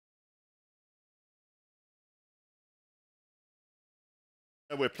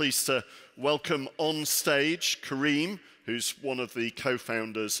We're pleased to welcome on stage Kareem, who's one of the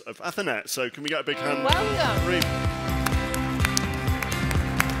co-founders of Ethernet. So can we get a big hand? Welcome. Kareem.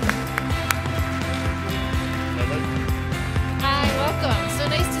 Hello. Hi, welcome. So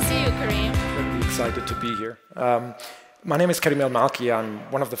nice to see you, Kareem. Very excited to be here. My name is Kareem El-Malki. I'm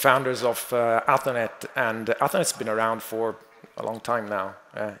one of the founders of Ethernet, and Ethernet's been around for a long time now,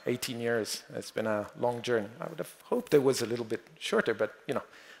 18 years. It's been a long journey. I would have hoped it was a little bit shorter, but you know,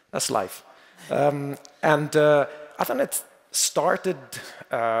 that's life. Ethernet started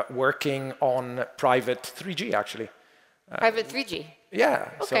working on private 3G, actually. Private 3G? Yeah,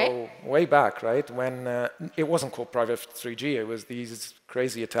 okay. So way back, right, when it wasn't called private 3G, it was these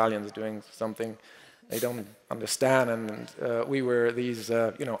crazy Italians doing something they don't understand, and we were these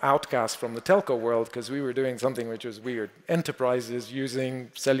outcasts from the telco world because we were doing something which was weird. Enterprises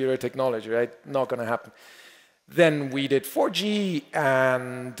using cellular technology, right? Not going to happen. Then we did 4G,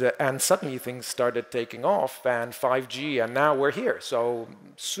 and suddenly things started taking off, and 5G, and now we're here. So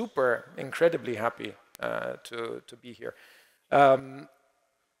super, incredibly happy to be here.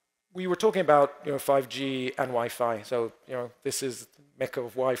 We were talking about 5G and Wi-Fi. So this is Mecca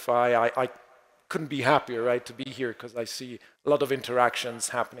of Wi-Fi. I couldn't be happier, right, to be here because I see a lot of interactions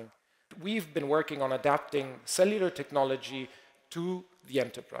happening. We've been working on adapting cellular technology to the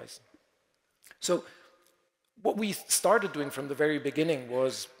enterprise. So what we started doing from the very beginning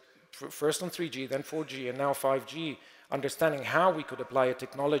was first on 3G, then 4G, and now 5G, understanding how we could apply a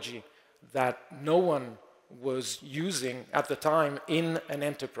technology that no one was using at the time in an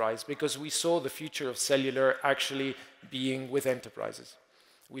enterprise, because we saw the future of cellular actually being with enterprises.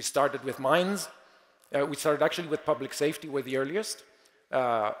 We started with mines. We started actually with public safety, we're the earliest.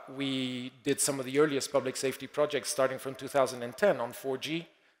 We did some of the earliest public safety projects starting from 2010 on 4G.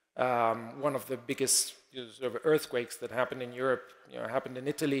 One of the biggest sort of earthquakes that happened in Europe happened in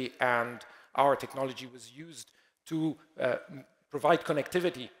Italy, and our technology was used to provide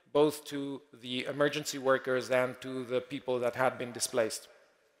connectivity both to the emergency workers and to the people that had been displaced.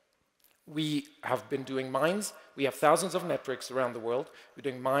 We have been doing mines. We have thousands of networks around the world. We're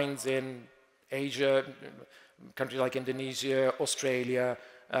doing mines in Asia, countries like Indonesia, Australia,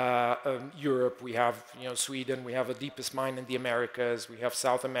 Europe. We have Sweden. We have the deepest mine in the Americas. We have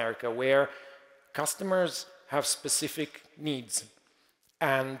South America, where customers have specific needs.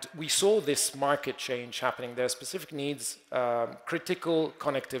 And we saw this market change happening. There are specific needs, critical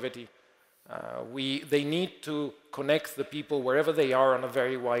connectivity. They need to connect the people wherever they are on a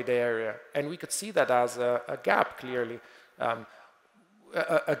very wide area. And we could see that as a gap, clearly,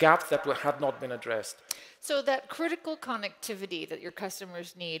 a gap that had not been addressed. So that critical connectivity that your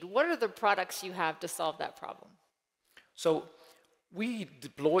customers need, what are the products you have to solve that problem? So we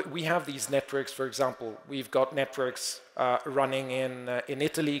have these networks. For example, we've got networks running in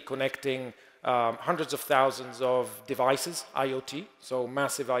Italy, connecting hundreds of thousands of devices, IoT, so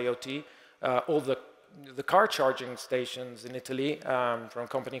massive IoT. All the car charging stations in Italy from a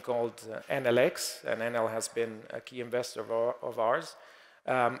company called NLX, and NL has been a key investor of ours,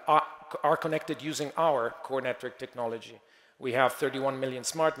 are connected using our core network technology. We have 31 million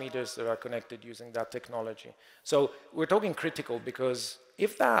smart meters that are connected using that technology. So we're talking critical, because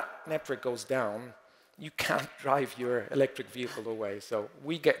if that network goes down, you can't drive your electric vehicle away. So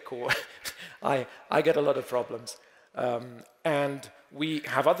we get caught. I get a lot of problems. And we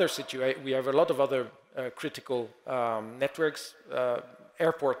have we have a lot of other critical networks.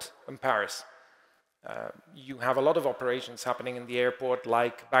 Airport in Paris. You have a lot of operations happening in the airport,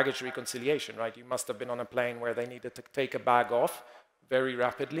 like baggage reconciliation, right? You must have been on a plane where they needed to take a bag off very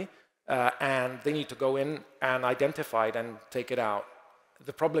rapidly, and they need to go in and identify it and take it out.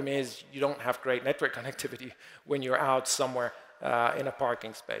 The problem is you don't have great network connectivity when you're out somewhere in a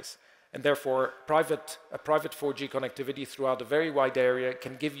parking space. And therefore, a private 4G connectivity throughout a very wide area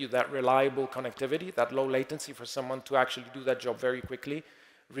can give you that reliable connectivity, that low latency for someone to actually do that job very quickly,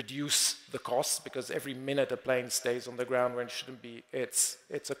 reduce the costs, because every minute a plane stays on the ground when it shouldn't be, it's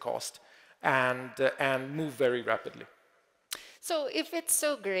a cost, and move very rapidly. So if it's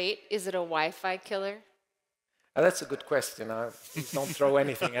so great, is it a Wi-Fi killer? That's a good question. Don't throw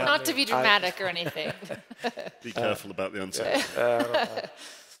anything at me. Not to be dramatic or anything. Be careful about the answer.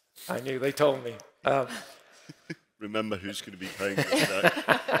 I knew, they told me. Remember who's going to be paying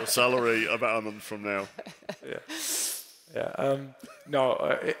your salary about a month from now. Yeah. No,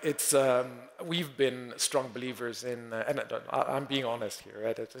 we've been strong believers in, and I'm being honest here,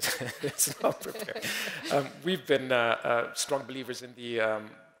 right? It's not prepared. We've been strong believers in the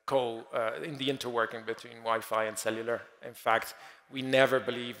interworking between Wi-Fi and cellular. In fact, we never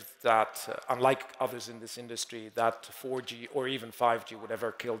believed that, unlike others in this industry, that 4G or even 5G would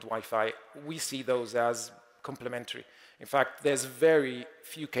ever kill Wi-Fi. We see those as complementary. In fact, there's very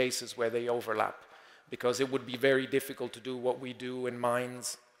few cases where they overlap, because it would be very difficult to do what we do in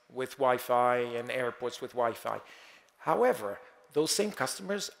mines with Wi-Fi and airports with Wi-Fi. However, those same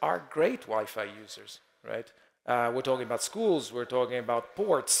customers are great Wi-Fi users, right? We're talking about schools, we're talking about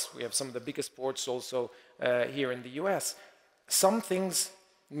ports. We have some of the biggest ports also here in the US. Some things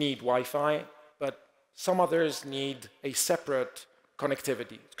need Wi-Fi, but some others need a separate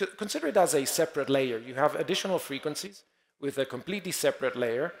connectivity. Consider it as a separate layer. You have additional frequencies with a completely separate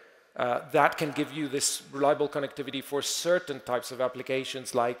layer that can give you this reliable connectivity for certain types of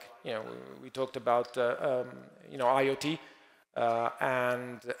applications, like, we talked about IoT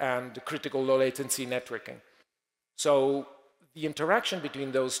and critical low latency networking. So the interaction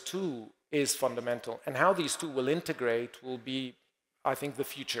between those two is fundamental, and how these two will integrate will be, I think, the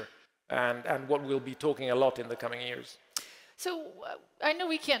future, and what we'll be talking a lot in the coming years. So I know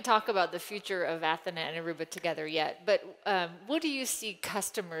we can't talk about the future of Athonet and Aruba together yet, but what do you see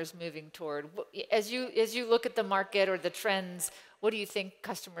customers moving toward? As you look at the market or the trends, what do you think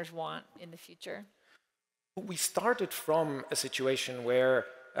customers want in the future? We started from a situation where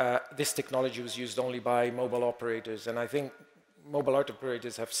this technology was used only by mobile operators, and I think mobile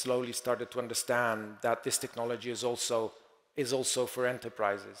operators have slowly started to understand that this technology is also for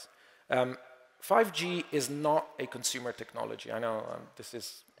enterprises. 5G is not a consumer technology. I know this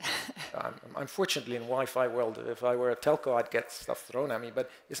is, unfortunately, in Wi-Fi world, if I were a telco, I'd get stuff thrown at me, but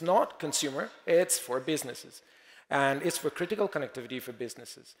it's not consumer, it's for businesses. And it's for critical connectivity for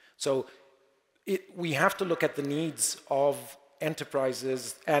businesses. So we have to look at the needs of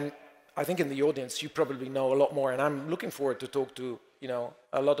enterprises, and I think in the audience, you probably know a lot more, and I'm looking forward to talk to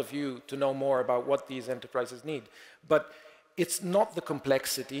a lot of you to know more about what these enterprises need. But it's not the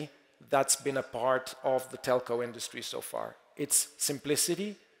complexity that's been a part of the telco industry so far. It's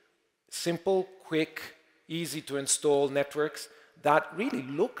simplicity, simple, quick, easy to install networks that really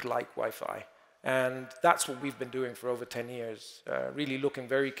look like Wi-Fi. And that's what we've been doing for over 10 years, really looking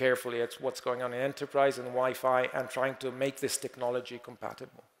very carefully at what's going on in enterprise and Wi-Fi and trying to make this technology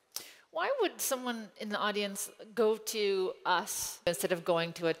compatible. Why would someone in the audience go to us instead of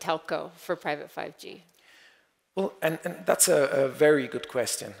going to a telco for private 5G? Well, and that's a very good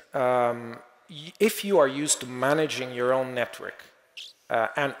question. If you are used to managing your own network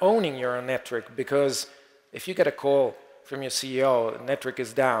and owning your own network, because if you get a call from your CEO, the network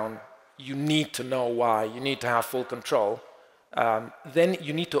is down, you need to know why, you need to have full control, then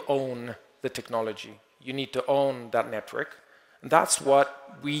you need to own the technology. You need to own that network. And that's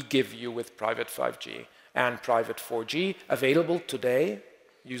what we give you with private 5G and private 4G, available today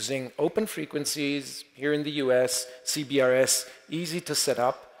using open frequencies here in the US, CBRS, easy to set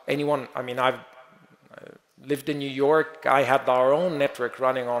up. Anyone, I mean, I've lived in New York, I had our own network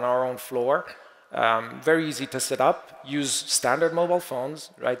running on our own floor. Very easy to set up, use standard mobile phones,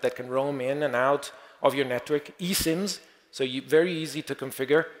 right, that can roam in and out of your network, eSIMs, so very easy to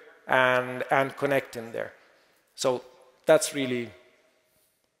configure and connect in there. So that's really...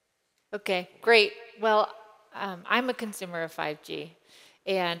 Okay, great. Well, I'm a consumer of 5G,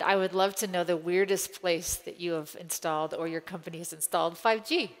 and I would love to know the weirdest place that you have installed or your company has installed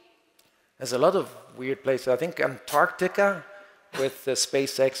 5G. There's a lot of weird places. I think Antarctica with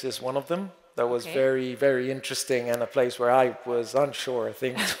SpaceX is one of them. That was very, very interesting, and a place where I was unsure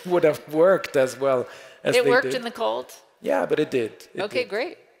things would have worked as well as they did. It worked in the cold? Yeah, but it did. Okay,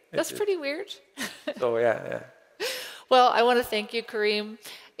 great. That's pretty weird. So, yeah. Well, I want to thank you, Karim.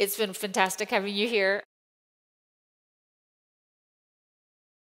 It's been fantastic having you here.